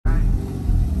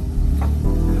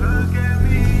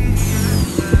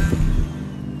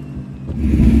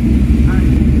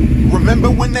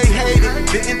when they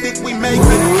hated, didn't think we make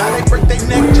it. Now they break their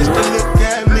neck just to look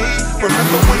at me.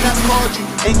 Remember when I called you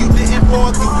and you didn't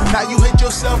fall through? Now you hate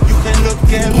yourself, you can look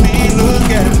at me, look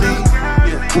at me.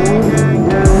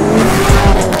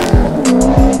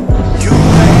 You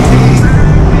made me.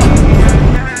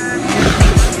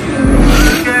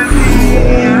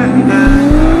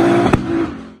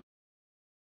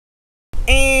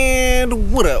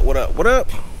 And what up, what up, what up?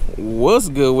 What's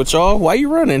good with y'all? Why you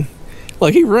running?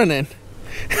 Like he running.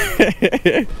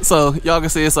 So y'all can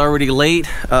see it's already late.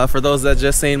 For those that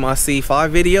just seen my C5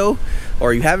 video,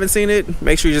 or you haven't seen it,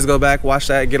 make sure you just go back, watch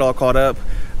that, get all caught up.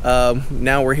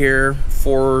 Now we're here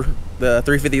for the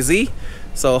 350Z.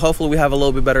 So hopefully we have a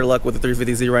little bit better luck with the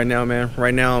 350Z right now, man.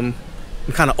 Right now I'm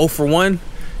kind of 0 for 1,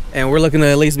 and we're looking to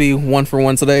at least be 1 for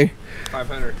 1 today.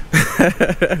 500.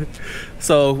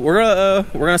 So we're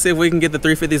gonna see if we can get the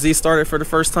 350Z started for the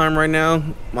first time right now.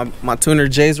 My tuner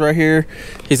Jay's right here.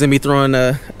 He's gonna be throwing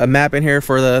a map in here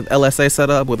for the LSA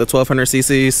setup with the 1200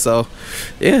 cc's. So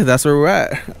yeah, that's where we're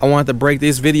at. I wanted to break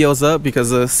these videos up because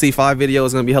the C5 video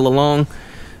is gonna be hella long.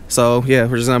 So yeah,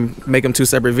 we're just gonna make them 2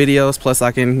 separate videos. Plus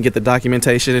I can get the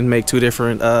documentation and make 2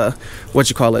 different so I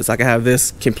can have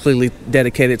this completely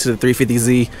dedicated to the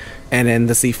 350Z, and then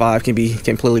the C5 can be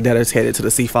completely dedicated to the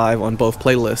C5 on both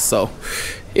playlists. So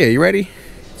yeah, you ready?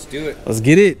 Let's do it. Let's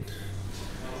get it.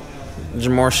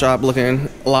 Jamar's shop looking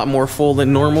a lot more full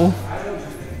than normal.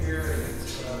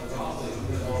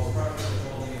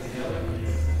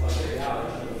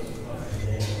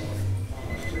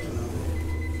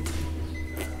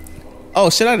 Oh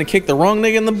shit, I done kicked the wrong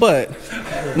nigga in the butt.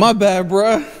 My bad,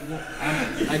 bruh.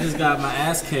 I just got my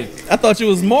ass kicked. I thought you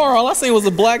was Mar. All I seen was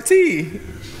a black tee.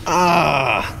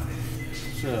 Ah.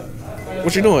 Shut up.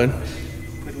 What you doing?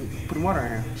 Putting water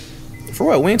in here. For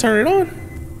what? We ain't turning it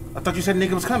on? I thought you said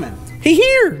nigga was coming. He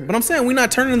here, but I'm saying we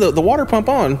not turning the water pump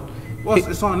on. Well,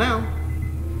 it's on now.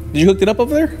 Did you hook it up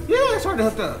over there? Yeah, it's already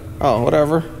hooked up. Oh,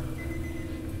 whatever.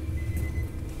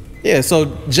 Yeah,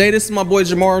 so Jay, this is my boy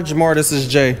Jamar. Jamar, this is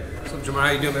Jay. What's up, Jamar?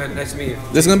 How you doing, man? Nice to meet you.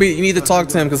 This is gonna be, you need to talk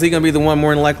to him because he's gonna be the one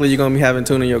more than likely you're gonna be having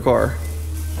tuned in your car.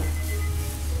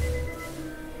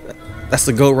 That's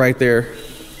the goat right there.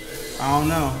 I don't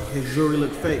know. His jewelry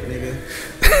look fake, nigga.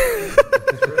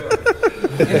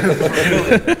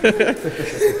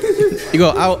 You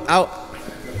go out.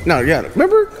 No, yeah.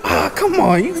 Remember? Ah, come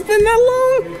on. It's been that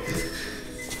long.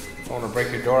 I want to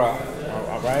break your door out.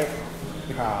 All right.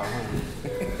 I'm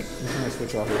gonna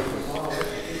switch off here.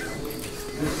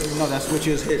 No, that switch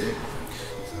is hitting.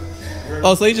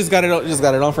 Oh, so you just got it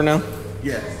on for now?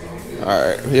 Yeah. All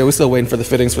right. Yeah, we're still waiting for the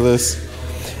fittings for this.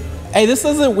 Hey,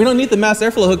 we don't need the mass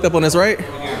airflow hooked up on this, right?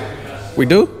 We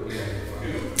do?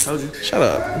 Told you. Shut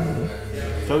up.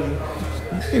 Told you.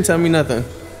 You didn't tell me nothing.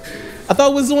 I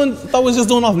thought we was just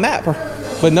doing off map,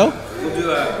 but no. We'll do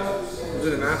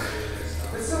the map.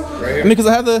 Right here. I mean, because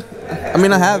I have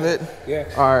it. Yeah.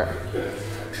 All right.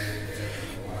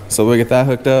 So we'll get that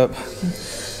hooked up.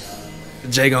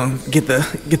 Jay gonna get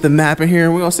the map in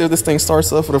here. We're gonna see if this thing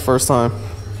starts up for the first time.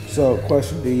 So,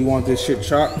 question: do you want this shit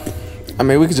chopped? I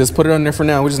mean, we could just put it on there for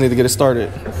now. We just need to get it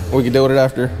started. We can deal with it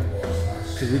after.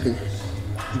 Because you can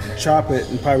chop it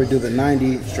and probably do the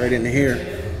 90 straight into here.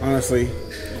 Honestly,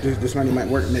 this 90 might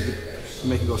work. Make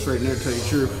it go straight in there. To tell you the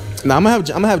truth. Now I'm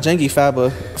gonna have Janky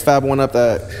fab one up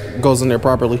that goes in there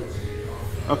properly.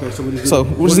 Okay, so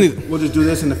we'll just do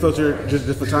this in the filter just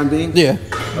for time being. Yeah.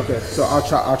 Okay, so I'll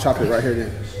chop it right here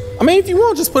then. I mean, if you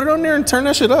want, just put it on there and turn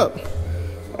that shit up.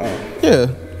 Yeah.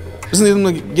 Just need them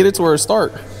to get it to where it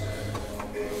start.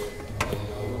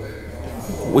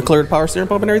 We cleared the power steering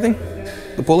pump and everything?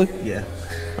 The pulley? Yeah.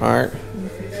 Alright.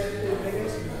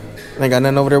 Ain't got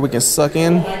nothing over there we can suck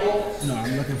in? No,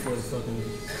 I'm looking for the fucking...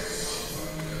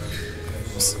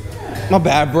 My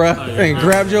bad, bruh. Ain't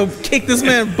grabbed your, kicked this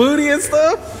man booty and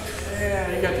stuff?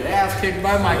 Yeah, you got your ass kicked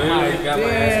by Mike.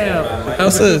 Damn.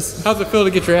 What's this? How's it feel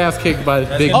to get your ass kicked by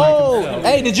Big Mike? Oh,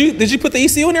 hey, did you put the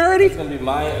ECU in there already? It's gonna be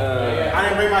my. I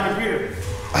didn't bring my computer.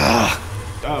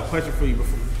 Question for you.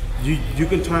 Before you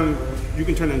can turn the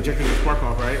injector and the spark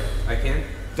off, right? I can.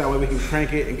 That way we can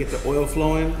crank it and get the oil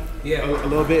flowing. Yeah. A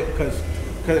little bit because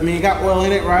I mean it got oil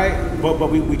in it, right? But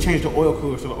we changed the oil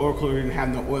cooler so the oil cooler didn't have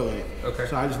no oil in it. Okay.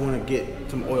 So I just want to get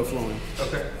some oil flowing.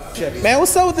 Okay. Check it. Man,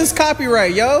 what's up with this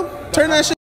copyright, yo? Turn that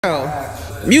shit down.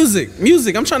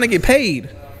 Music. I'm trying to get paid.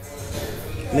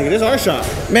 Nigga, this is our shop.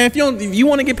 Man, if you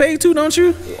want to get paid too, don't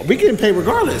you? We getting paid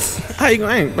regardless. How you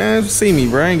gonna, man, see me,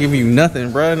 bro. I ain't giving you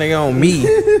nothing, bro. Nigga on me.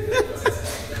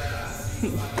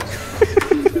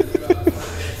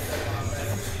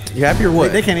 You happy or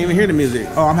what? They can't even hear the music.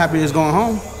 Oh, I'm happy it's going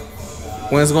home.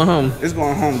 When it's going home? It's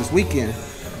going home this weekend.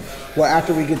 Well,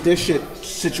 after we get this shit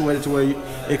situated to where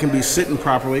it can be sitting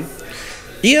properly.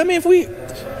 Yeah, I mean, if we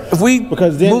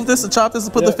Because then- move this and chop this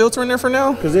and put the filter in there for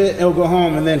now. Because it'll go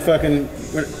home and then fucking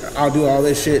I'll do all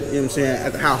this shit, you know what I'm saying,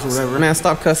 at the house or whatever. Man,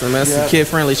 stop cussing, man. It's a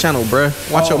kid-friendly channel, bruh.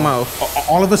 Watch your mouth.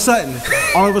 All of a sudden,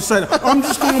 I'm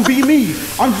just gonna be me.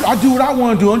 I do what I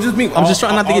want to do. I'm just me. I'm just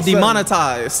trying not to get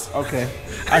demonetized. Okay,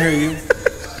 I hear you.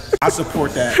 I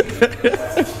support that.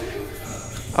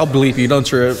 I'll bleep you. Don't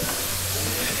trip.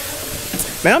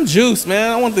 Man, I'm juiced,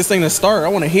 man. I want this thing to start. I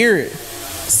want to hear it.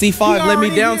 C5 let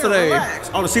me down today. Relax.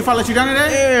 Oh, the C5 let you down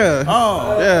today? Yeah.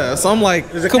 Oh. Yeah. So I'm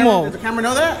like, come on. Does the camera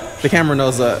know that? The camera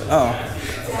knows that. Oh.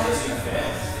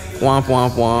 Womp,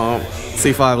 womp, womp.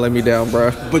 C5 let me down,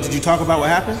 bro. But did you talk about what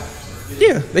happened?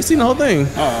 Yeah, they seen the whole thing.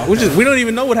 Oh, okay. We don't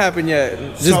even know what happened yet.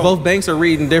 Just both banks are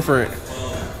reading different.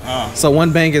 So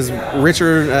one bank is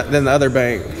richer than the other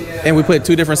bank. And we put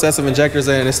 2 different sets of injectors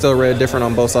in and it's still read different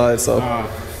on both sides. So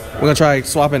we're gonna try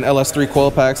swapping LS3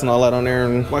 coil packs and all that on there.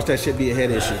 And watch that shit be a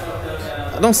head issue.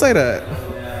 don't say that.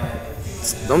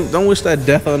 Don't wish that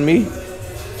death on me.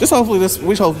 Just hopefully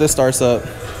we hope this starts up.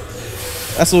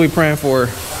 That's what we're praying for.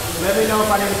 Let me know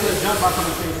if I need to put a jump box on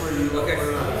the thing for you. Okay.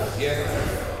 Yeah.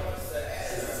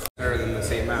 Better than the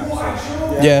same map. So.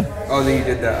 Yeah. Oh, then you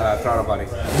did the throttle body.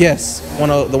 Yes.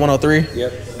 The 103.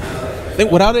 Yep. I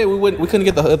think without it, we couldn't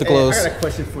get the hood to close. I got a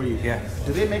question for you. Yeah.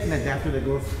 Do they make an adapter that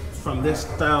goes from this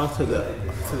style to the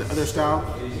other style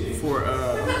for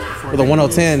the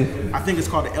 110? I think it's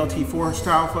called the LT4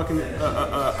 style. Fucking.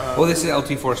 Well, this is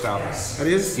LT4 style.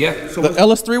 It is. Yeah. So The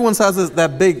LS3 one has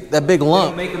that big They don't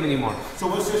lump. make them anymore. So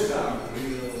what's this style?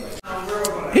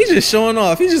 He's just showing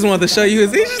off. He just wanted to show you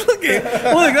his. He's just looking.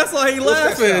 Look, that's why he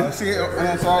laughing. See, on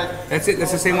that side? That's it.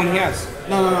 That's the same one he has.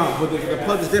 No. But the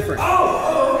plug is different.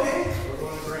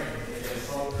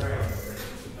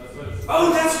 Oh,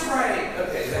 that's right.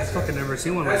 Okay, that's fucking never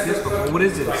seen one like this before. What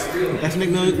is this? That's Nick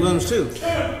Williams too.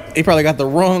 He probably got the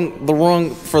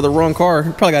wrong car.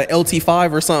 He probably got an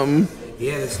LT5 or something.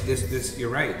 Yeah, this. You're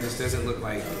right. This doesn't look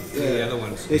like any of the other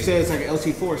ones. They say it's like an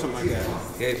LT4 or something like that.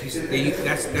 Yeah, if you,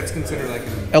 that's considered like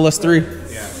an. LS3.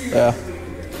 Yeah. Yeah.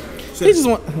 He just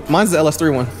mine's the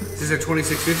LS3 one. This is a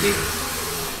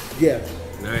 2650. Yeah.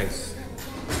 Nice.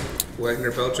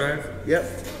 Wagner belt drive. Yep.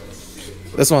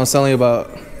 That's what I'm telling you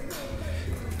about.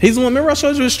 He's the one. Remember I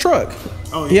showed you his truck.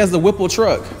 Oh, yeah. He has the Whipple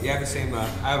truck. Yeah, I have the same. I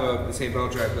have the same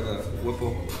belt drive with a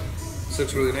Whipple. This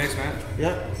looks really nice, man.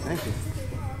 Yep. Thank you.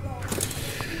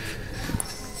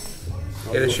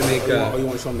 Yeah, this should make. You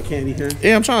want to show them the candy here?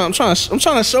 Yeah, I'm trying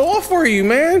to show off for you,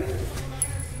 man.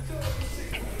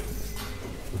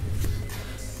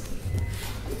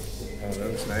 Oh, that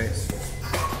looks nice.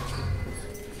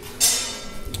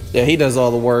 Yeah, he does all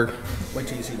the work. Wait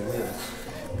till you see the wheels.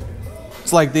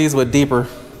 It's like these, but deeper.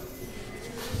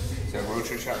 Is that road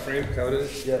trip shot frame? Is that what it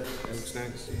is? Yeah. That looks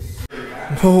nice.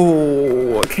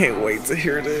 Oh, I can't wait to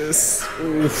hear this.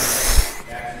 Oof.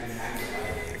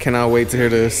 I cannot wait to hear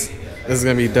this. This is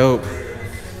gonna be dope.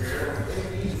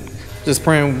 Just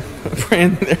praying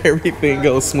that everything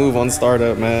goes smooth on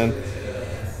startup, man.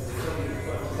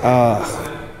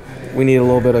 We need a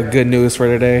little bit of good news for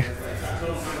today.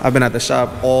 I've been at the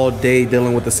shop all day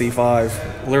dealing with the C5.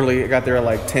 Literally, I got there at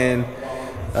like 10.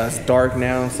 It's dark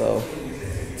now, so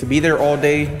to be there all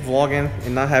day vlogging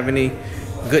and not have any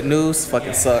good news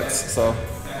fucking sucks. So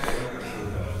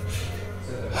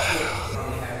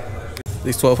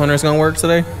these 1200s gonna work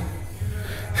today?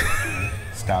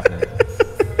 Stop it.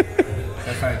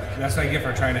 That's what I get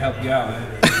for trying to help you out, man.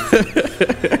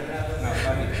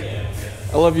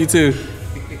 I love you too.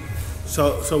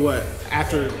 So what?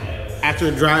 After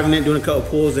driving it, doing a couple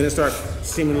pulls, then it starts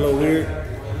seeming a little weird.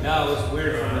 No, it was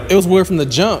weird. It was weird from the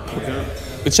jump.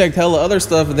 We checked hella other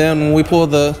stuff, and then when we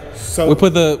pulled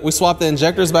we swapped the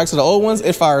injectors back to the old ones,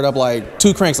 it fired up like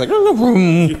 2 cranks, like. All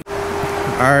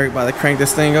right, about to crank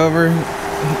this thing over,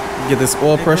 get this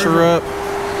oil pressure up.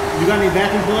 You got any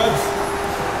vacuum plugs?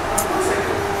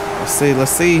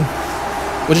 Let's see.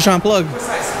 What you trying to plug?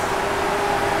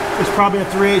 It's probably a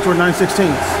 3/8 or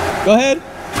 9/16. Go ahead.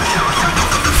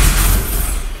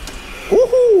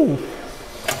 Woohoo!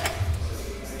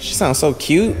 She sounds so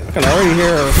cute. I can already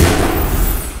hear her.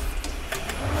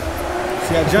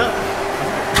 See that jump?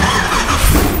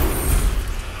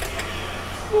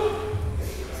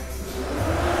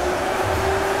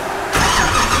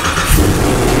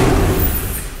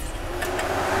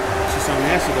 She sound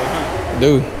nasty though, huh?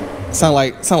 Dude, sound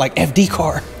like FD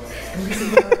car.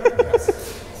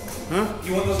 Huh?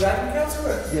 You want those vacuum caps or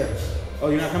what? Yeah. Oh,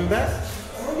 you're not coming back?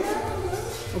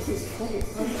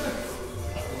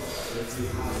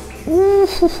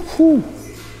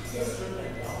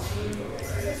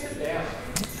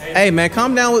 Hey man,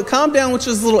 calm down with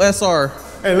this little SR.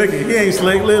 Hey, look, he ain't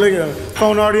slick. Look at him.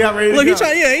 Phone already out, ready to Look, go.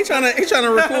 he trying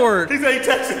to record. He said he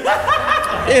texted.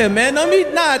 Yeah, man,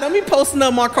 don't be posting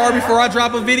up my car before I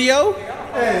drop a video.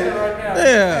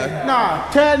 Yeah. Nah,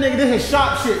 tell that nigga this is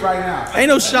shop shit right now. Ain't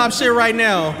no shop shit right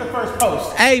now. The first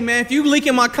post. Hey man, if you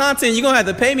leaking my content, you gonna have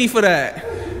to pay me for that.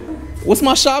 What's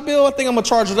my shop bill? I think I'm gonna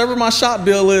charge whatever my shop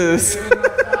bill is.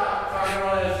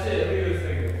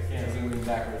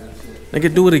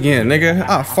 Nigga, do it again, nigga.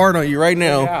 I'll fart on you right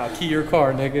now. I'll key your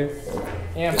car, nigga.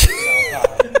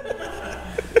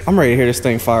 I'm ready to hear this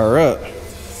thing fire up.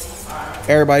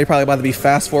 Everybody probably about to be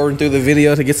fast forwarding through the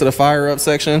video to get to the fire up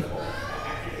section.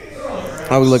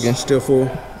 How we looking? Still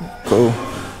full. Cool.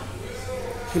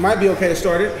 He might be okay to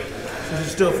start it since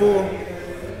it's still full.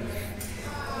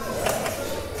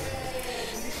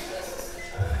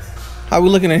 How we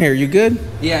looking in here? You good?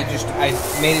 Yeah, I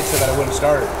made it so that I wouldn't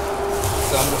start it.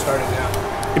 So I'm gonna start it now.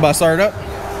 You about to start it up?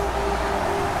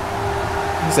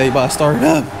 You say you about to start it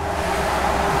up.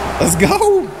 Let's go. Plug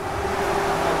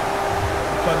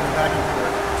the vacuum for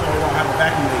it so we don't have a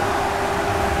vacuum leak.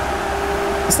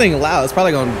 This thing loud. It's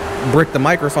probably gonna brick the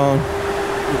microphone.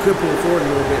 You could pull it forward a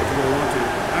little bit if you don't want to.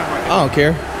 I don't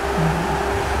care.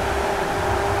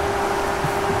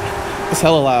 It's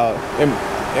hella loud.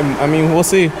 I mean, we'll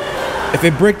see. If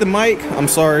it bricked the mic, I'm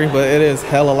sorry, but it is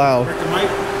hella loud. Break the mic?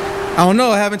 I don't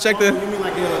know. I haven't checked it. You mean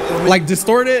like it'll Like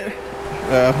distort it?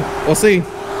 We'll see.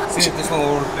 See if this one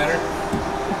will work better.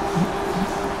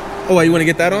 Oh, wait, you want to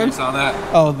get that I on? saw that.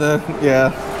 Oh,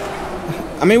 yeah.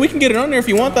 I mean, we can get it on there if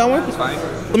you want that one. It's fine.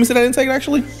 Let me see that intake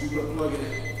actually. That's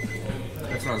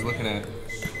what I was looking at.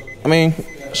 I mean,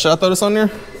 should I throw this on there?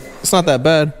 It's not that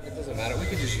bad. It doesn't matter. We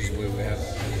could just use what we have.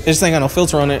 It just ain't got no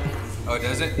filter on it. Oh,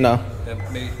 does it? No. Then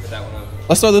maybe put that one on.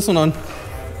 Let's throw this one on.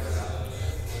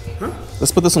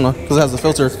 Let's put this one on because it has the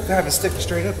filter. I have it sticking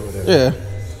straight up over there. Yeah.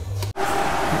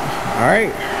 All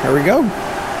right, here we go.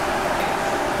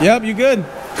 Yep, you good.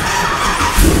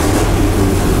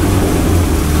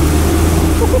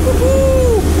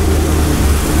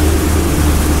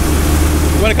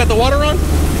 You want to cut the water on?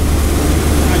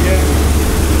 Not yet.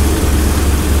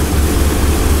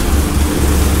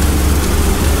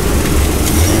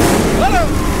 Let him.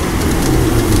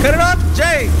 Cut it off,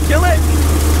 Jay. Kill it.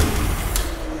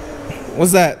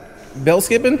 What's that? Belt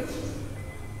skipping?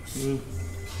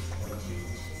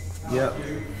 Yep.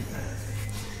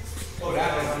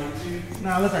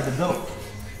 Nah, it looked like the belt.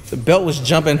 The belt was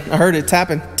jumping. I heard it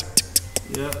tapping.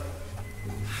 Yep.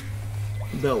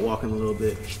 Belt walking a little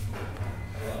bit.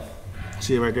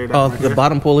 See it right there? Oh, right the there?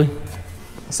 bottom pulley.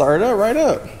 Start it up, right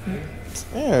up.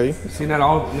 Yeah. See, not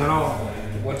all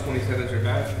 127s are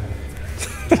bad.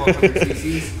 1200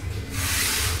 cc's.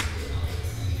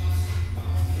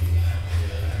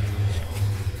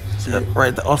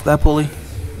 Right off that pulley.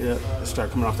 Yeah,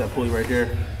 start coming off that pulley right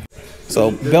there.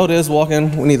 So belt is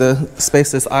walking. We need to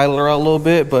space this idler out a little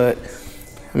bit, but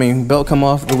I mean, belt come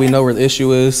off. Do we know where the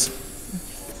issue is?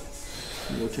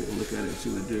 We'll take a look at it and see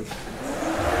what it do.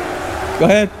 Go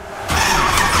ahead.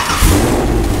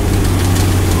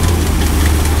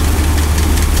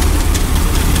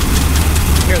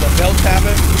 Hear the belt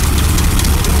tapping?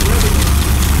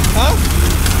 Huh?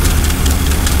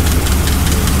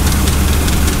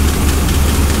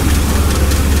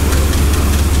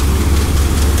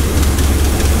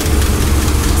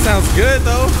 Sounds good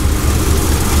though.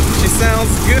 She sounds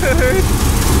good.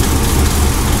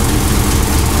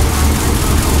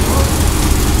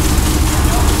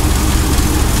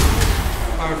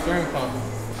 Power steering pump.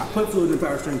 I put fluid in the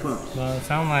power steering pump. No, it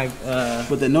sound like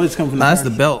But the noise coming from the That's power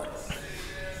the belt.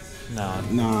 no,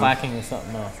 Nah. clacking or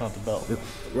something. No, it's not the belt.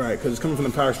 Right, because it's coming from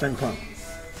the power steering pump.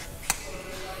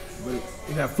 But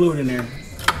you got fluid in there.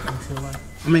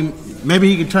 I mean, maybe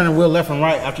you can turn the wheel left and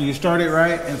right after you start it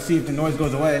right and see if the noise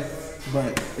goes away.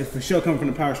 But it's for sure coming from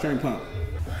the power steering pump.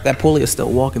 That pulley is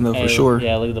still walking though, for sure.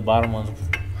 Yeah, look at the bottom ones.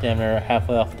 Damn near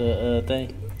halfway off the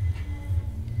thing.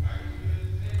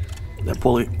 That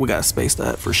pulley, we gotta space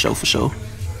that for sure, for sure.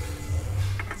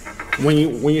 When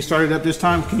you start it up this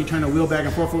time, can you turn the wheel back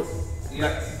and forth?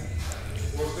 Yep.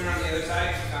 We're putting on the other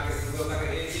side. Not gonna go back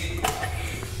at it.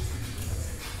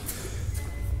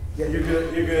 Yeah, you're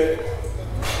good. You're good.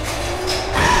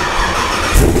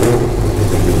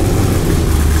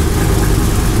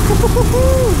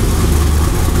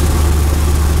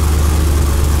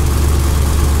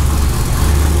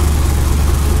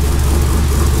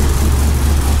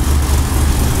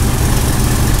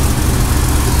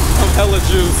 I'm hella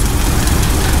juiced.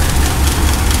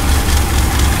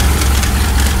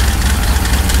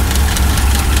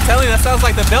 Telling you, that sounds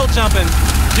like the belt jumping.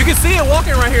 You can see it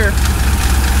walking right here.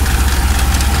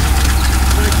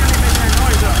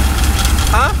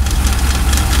 Huh?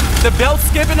 The belt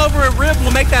skipping over a rib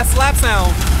will make that slap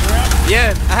sound.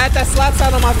 Yeah, I had that slap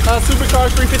sound on my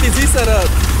Supercharged 350Z setup.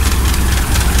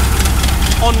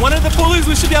 On one of the pulleys,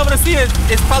 we should be able to see it.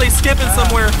 It's probably skipping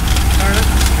somewhere.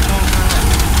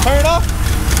 Turn it off.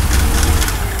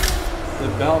 The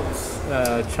belt's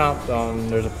chomped on.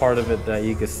 There's a part of it that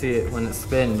you can see it when it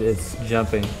spins. It's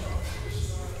jumping.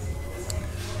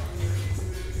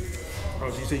 Oh,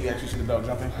 so you said you actually see the belt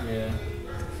jumping? Yeah.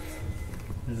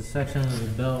 There's a section of the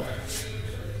belt.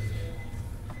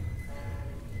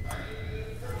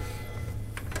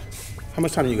 How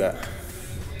much time you got?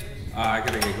 I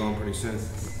gotta get going pretty soon.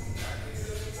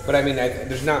 But I mean,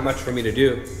 there's not much for me to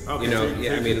do. Okay, You know, so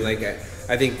yeah. I mean, like,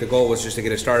 I think the goal was just to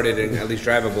get it started and at least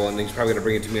drivable, and he's probably gonna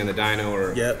bring it to me on the dyno,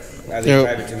 or Yep. at least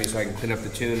drive it to me so I can clean up the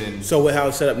tune. And So with how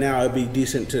it's set up now, it'd be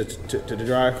decent to the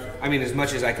drive? I mean, as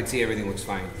much as I could see, everything looks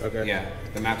fine. Okay. Yeah,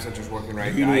 the map sensor's working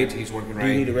right, You the need- IAT's working Do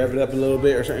you need right. to rev it up a little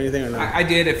bit or something, anything or not? I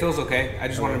did. It feels okay. I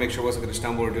just wanted to make sure I wasn't gonna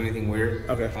stumble or do anything weird.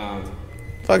 Okay.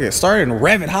 Fuck it, start and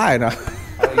rev it high now.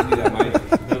 I'll let you do that, Mike.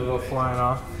 It'll go flying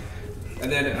off.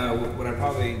 And then what I'd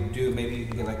probably do, maybe you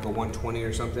can get like a 120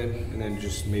 or something, and then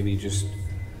just maybe just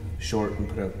short and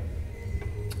put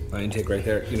a intake right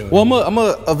there. You know.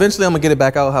 Well, eventually I'm gonna get it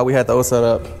back out how we had the O set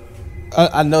up.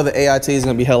 I know the AIT is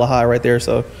gonna be hella high right there,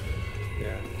 so Yeah.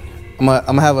 I'm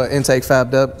gonna have an intake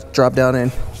fabbed up, drop down,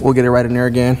 and we'll get it right in there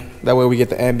again. That way we get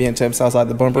the ambient temps outside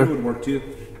the bumper. It would work too.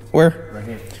 Where? Right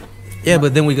here. Yeah,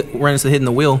 but then we run into hitting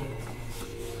the wheel.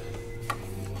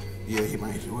 Yeah, he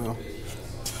might as well.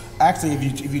 Actually,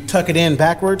 if you tuck it in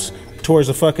backwards towards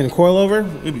the fucking coilover,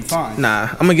 it'd be fine. Nah,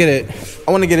 I'm gonna get it.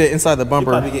 I want to get it inside the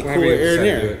bumper. Probably get Whatever cooler you air in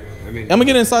decide to do there. it. I mean, I'm gonna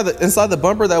get it inside the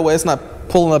bumper. That way it's not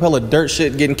pulling up hella dirt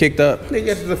shit, getting kicked up. Nigga,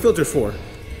 that's what the filter for.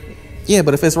 Yeah,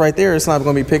 but if it's right there, it's not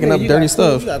gonna be picking Nigga, up you dirty got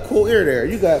cool- stuff. You got cool air there.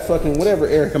 You got fucking whatever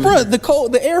air coming. Bro, in.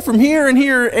 the air from here and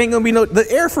here ain't gonna be the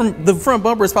air from the front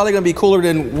bumper is probably gonna be cooler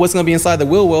than what's gonna be inside the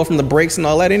wheel well from the brakes and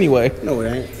all that anyway. No,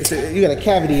 it ain't. You got a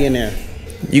cavity in there.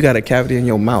 You got a cavity in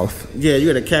your mouth. Yeah, you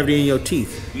got a cavity in your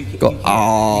teeth. Go,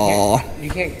 oh. you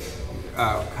can't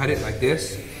cut it like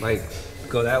this, like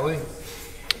go that way.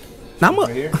 Now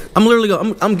I'm literally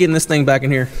going. I'm getting this thing back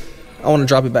in here. I want to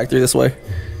drop it back through this way,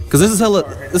 cause this is hella.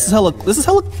 Bro, it's hella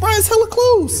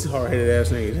close. Hard-headed ass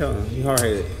nigga. Tell him. You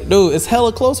hard-headed. Dude, it's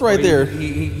hella close right there.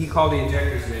 He called the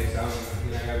injectors today, so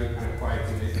I gotta be kind of quiet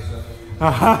today. So.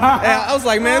 Yeah, I was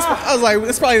like, man,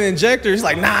 it's probably the injector. He's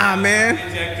like, nah, man.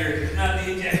 Injectors, not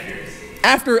the injectors.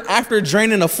 After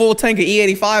draining a full tank of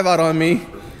E85 out on me.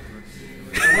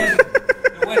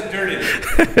 It was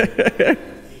dirty.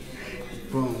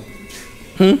 Boom.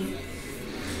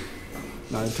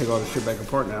 Now you take all this shit back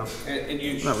apart now. And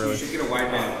you Not really. should get a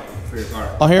wideband for your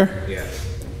car. On here?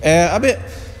 Yeah. I bet.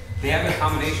 They have a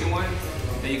combination one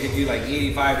that you could do like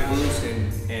E85 boost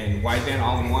and wideband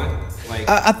all in one. Like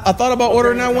I thought about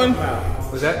ordering that one.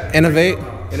 was that Innovate.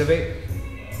 Innovate?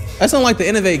 That's not like the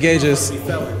Innovate gauges.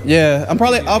 Yeah, I'm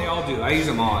probably. They all do. I use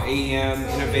them all. AEM,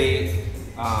 Innovate.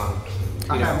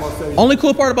 Only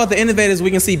cool part about the Innovate is we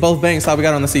can see both banks how we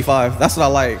got on the C5. That's what I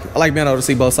like. I like being able to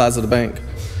see both sides of the bank.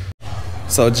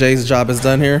 So Jay's job is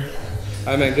done here.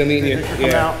 All right, man. Good meeting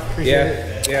you. out. Appreciate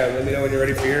it. Yeah. Let me know when you're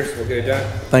ready for yours. We'll get it done.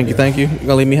 Thank you. You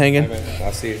gonna leave me hanging? All right, man.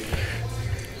 I'll see you.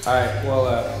 All right. Well,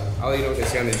 I'll let you know what they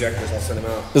say on the injectors. I'll send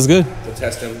them out. It's good. They'll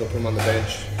test them. They'll put them on the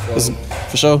bench. It's, And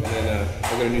for sure. then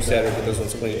we'll get a new set or get those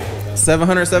ones clean.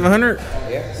 700.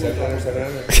 Yeah, 700.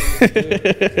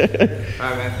 All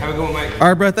right, man. Have a good one, Mike. All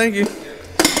right, bro. Thank you.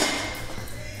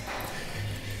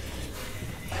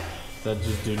 That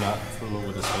just do not fill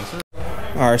with a spacer.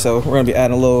 All right, so we're gonna be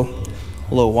adding a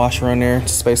little washer on there to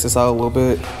space this out a little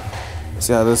bit.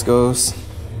 See how this goes.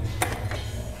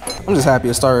 I'm just happy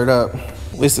it started up.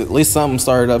 At least something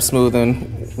started up smooth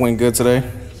and went good today.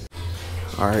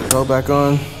 All right, go back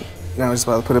on. Now we're just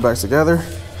about to put it back together.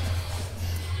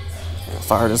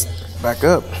 Fire this back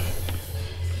up.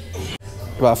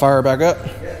 About to fire it back up.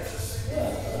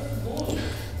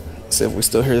 See if we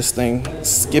still hear this thing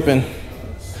skipping.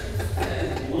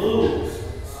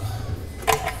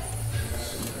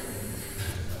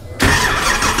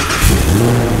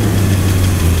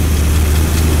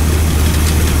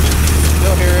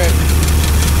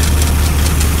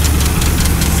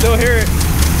 Still hear it.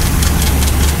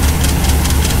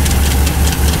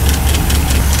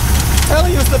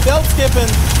 Telling you it's the belt skipping.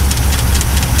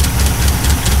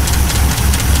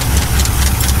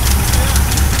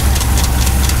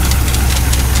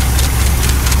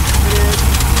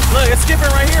 Look, it's skipping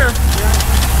right here.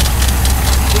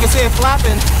 You can see it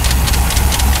flapping.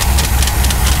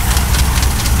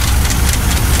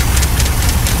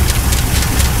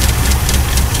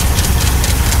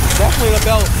 Definitely the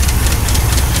belt.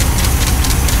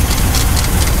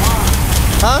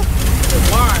 Huh?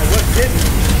 Why? What didn't?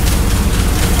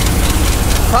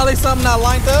 Probably something not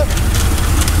lined up.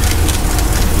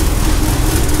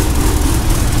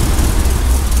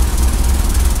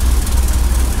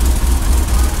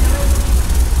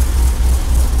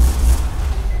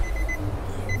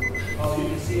 Oh, you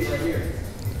can see it right here.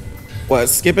 What,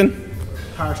 skipping?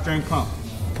 Power steering pump.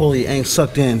 Pulley ain't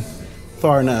sucked in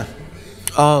far enough.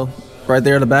 Oh, right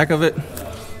there in the back of it?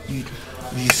 You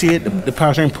see it? The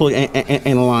power steering pulley ain't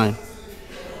aligned.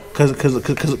 Cause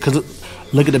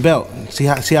look at the belt. See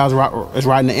how it's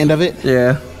riding the end of it?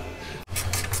 Yeah.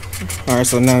 All right,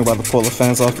 so now we're about to pull the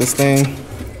fence off this thing,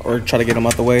 or try to get them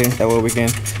out the way. That way we can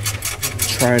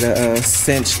try to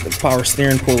cinch the power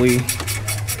steering pulley,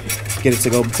 get it to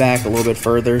go back a little bit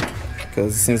further,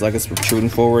 because it seems like it's protruding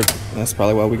forward. That's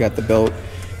probably why we got the belt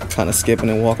kind of skipping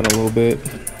and walking a little bit.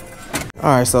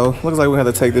 All right, so looks like we have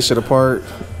to take this shit apart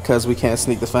because we can't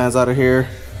sneak the fans out of here.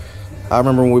 I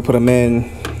remember when we put them in,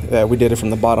 we did it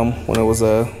from the bottom when it was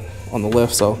on the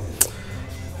lift, so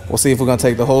we'll see if we're gonna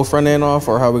take the whole front end off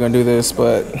or how we're gonna do this,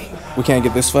 but we can't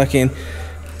get this fucking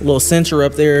little cincher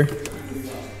up there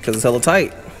because it's hella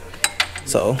tight.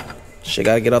 So shit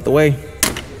gotta get out the way.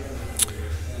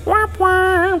 Womp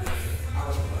womp.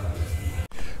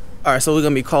 All right, so we're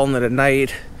gonna be calling it a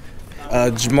night.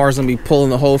 Jamar's gonna be pulling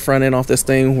the whole front end off this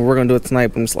thing. We're gonna do it tonight,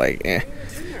 but I'm just like, eh.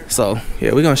 So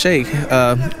yeah, we're gonna shake.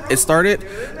 It started.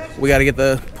 We got to get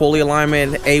the pulley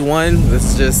alignment A1. This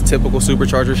is just typical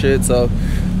supercharger shit. So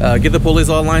get the pulleys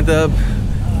all lined up,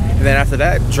 and then after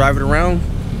that, drive it around,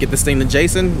 get this thing to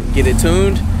Jason, get it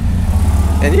tuned,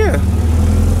 and yeah,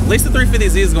 at least the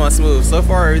 350Z is going smooth. So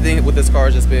far, everything with this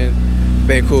car has just been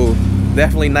cool.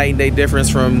 Definitely night and day difference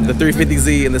from the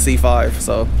 350Z and the C5.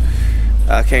 So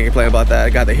I can't complain about that. I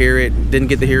got to hear it. Didn't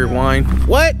get to hear it whine.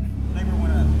 What? Labor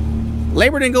went up.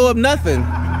 Labor didn't go up nothing. We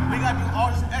got to do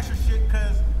all this extra shit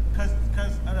because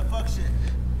of the fuck shit.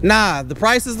 Nah, the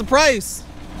price is the price.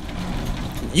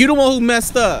 You the one who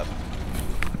messed up.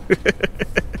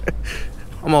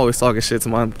 I'm always talking shit to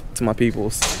my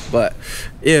peoples, but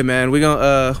yeah, man, we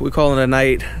calling it a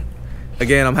night.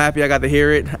 Again, I'm happy I got to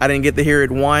hear it. I didn't get to hear it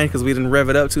whine because we didn't rev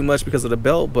it up too much because of the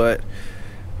belt, but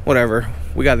whatever.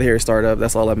 We got to hear it start up.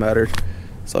 That's all that mattered.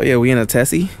 So yeah, we in a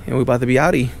Tessie and we about to be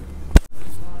outie.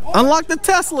 Unlock the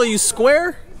Tesla, you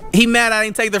square. He mad I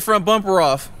didn't take the front bumper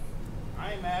off.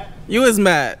 I ain't mad. You is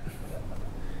mad.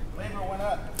 Labor went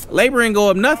up. Labor ain't go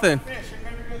up nothing.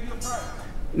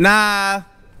 Nah.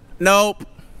 Nope.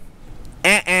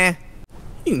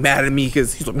 He mad at me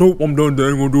because he's like, nope, I'm done. I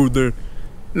ain't gonna do it then.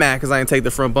 Mad because I didn't take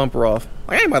the front bumper off.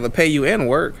 I ain't about to pay you and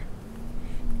work.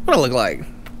 What I look like?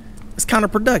 It's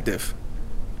counterproductive.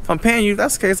 If I'm paying you, if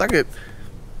that's the case, I could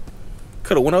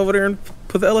have went over there and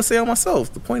put the LSA on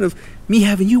myself. The point of me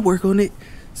having you work on it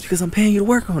is because I'm paying you to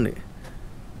work on it.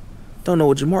 Don't know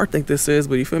what Jamar think this is,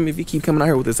 but you feel me? If you keep coming out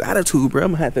here with this attitude, bro,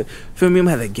 I'm gonna have to, feel me? I'm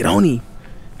gonna have to get on him.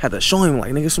 Have to show him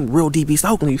like, nigga, some real DB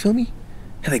Stokely, you feel me?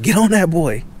 Have to get on that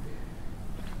boy.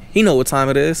 He know what time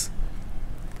it is.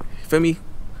 You feel me?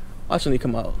 Watch when he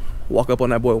come out. Walk up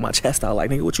on that boy with my chest out like,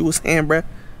 nigga, what you was saying, bruh?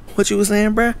 What you was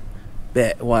saying, bruh?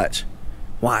 Bet, watch.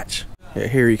 Watch. Yeah,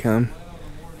 here he come.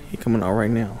 He coming out right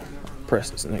now. Press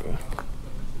this nigga.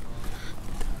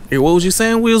 Hey, what was you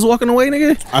saying? We was walking away,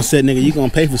 nigga? I said, nigga, you gonna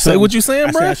pay for something. Say what you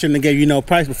saying, bro? I shouldn't have gave you no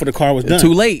price before the car was done.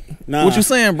 Too late. Nah. What you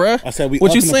saying, bro? I said we.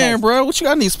 What you saying, bro? What you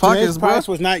got in these pockets, bro? Price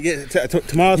was not yet.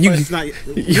 Tomorrow's price is not yet.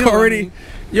 You already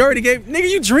gave. Nigga,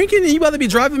 you drinking and you about to be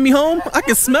driving me home? I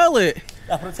can smell it.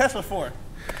 That's what the Tesla for.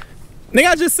 Nigga,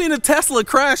 I just seen a Tesla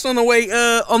crash on the way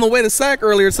to SAC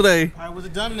earlier today. I was a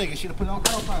dumb nigga. Should have put it on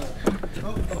autopilot.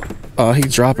 Oh, he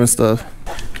dropping stuff.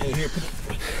 Hey, here,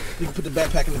 you can put the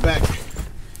backpack in the back.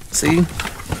 See,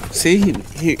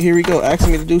 here we go,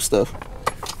 asking me to do stuff.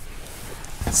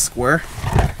 Square.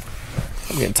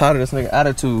 I'm getting tired of this nigga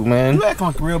attitude, man. You acting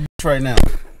like a real bitch right now.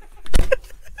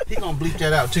 He gonna bleep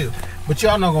that out too. But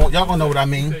y'all gonna know what I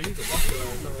mean.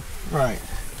 Right.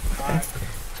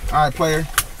 All right, player.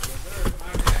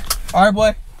 All right,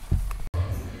 boy.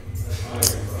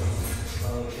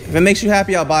 If it makes you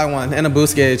happy, I'll buy one and a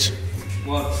boost gauge.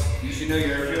 Well, you should know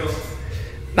your air fuel.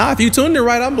 Nah, if you tuned it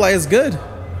right, I'm like, it's good.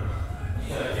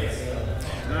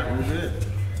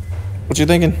 What you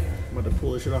thinking? I'm about to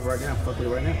pull this shit off right now. Fuck with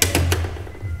it right now.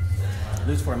 At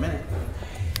least for a minute.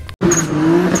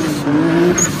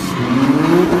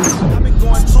 I've been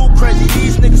going too crazy.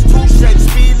 These niggas too shady.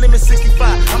 Speed limit 65.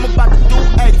 I'm about to do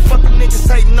 80. Fuck the niggas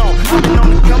hating on. I've been on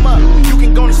the come up. You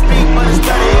can go to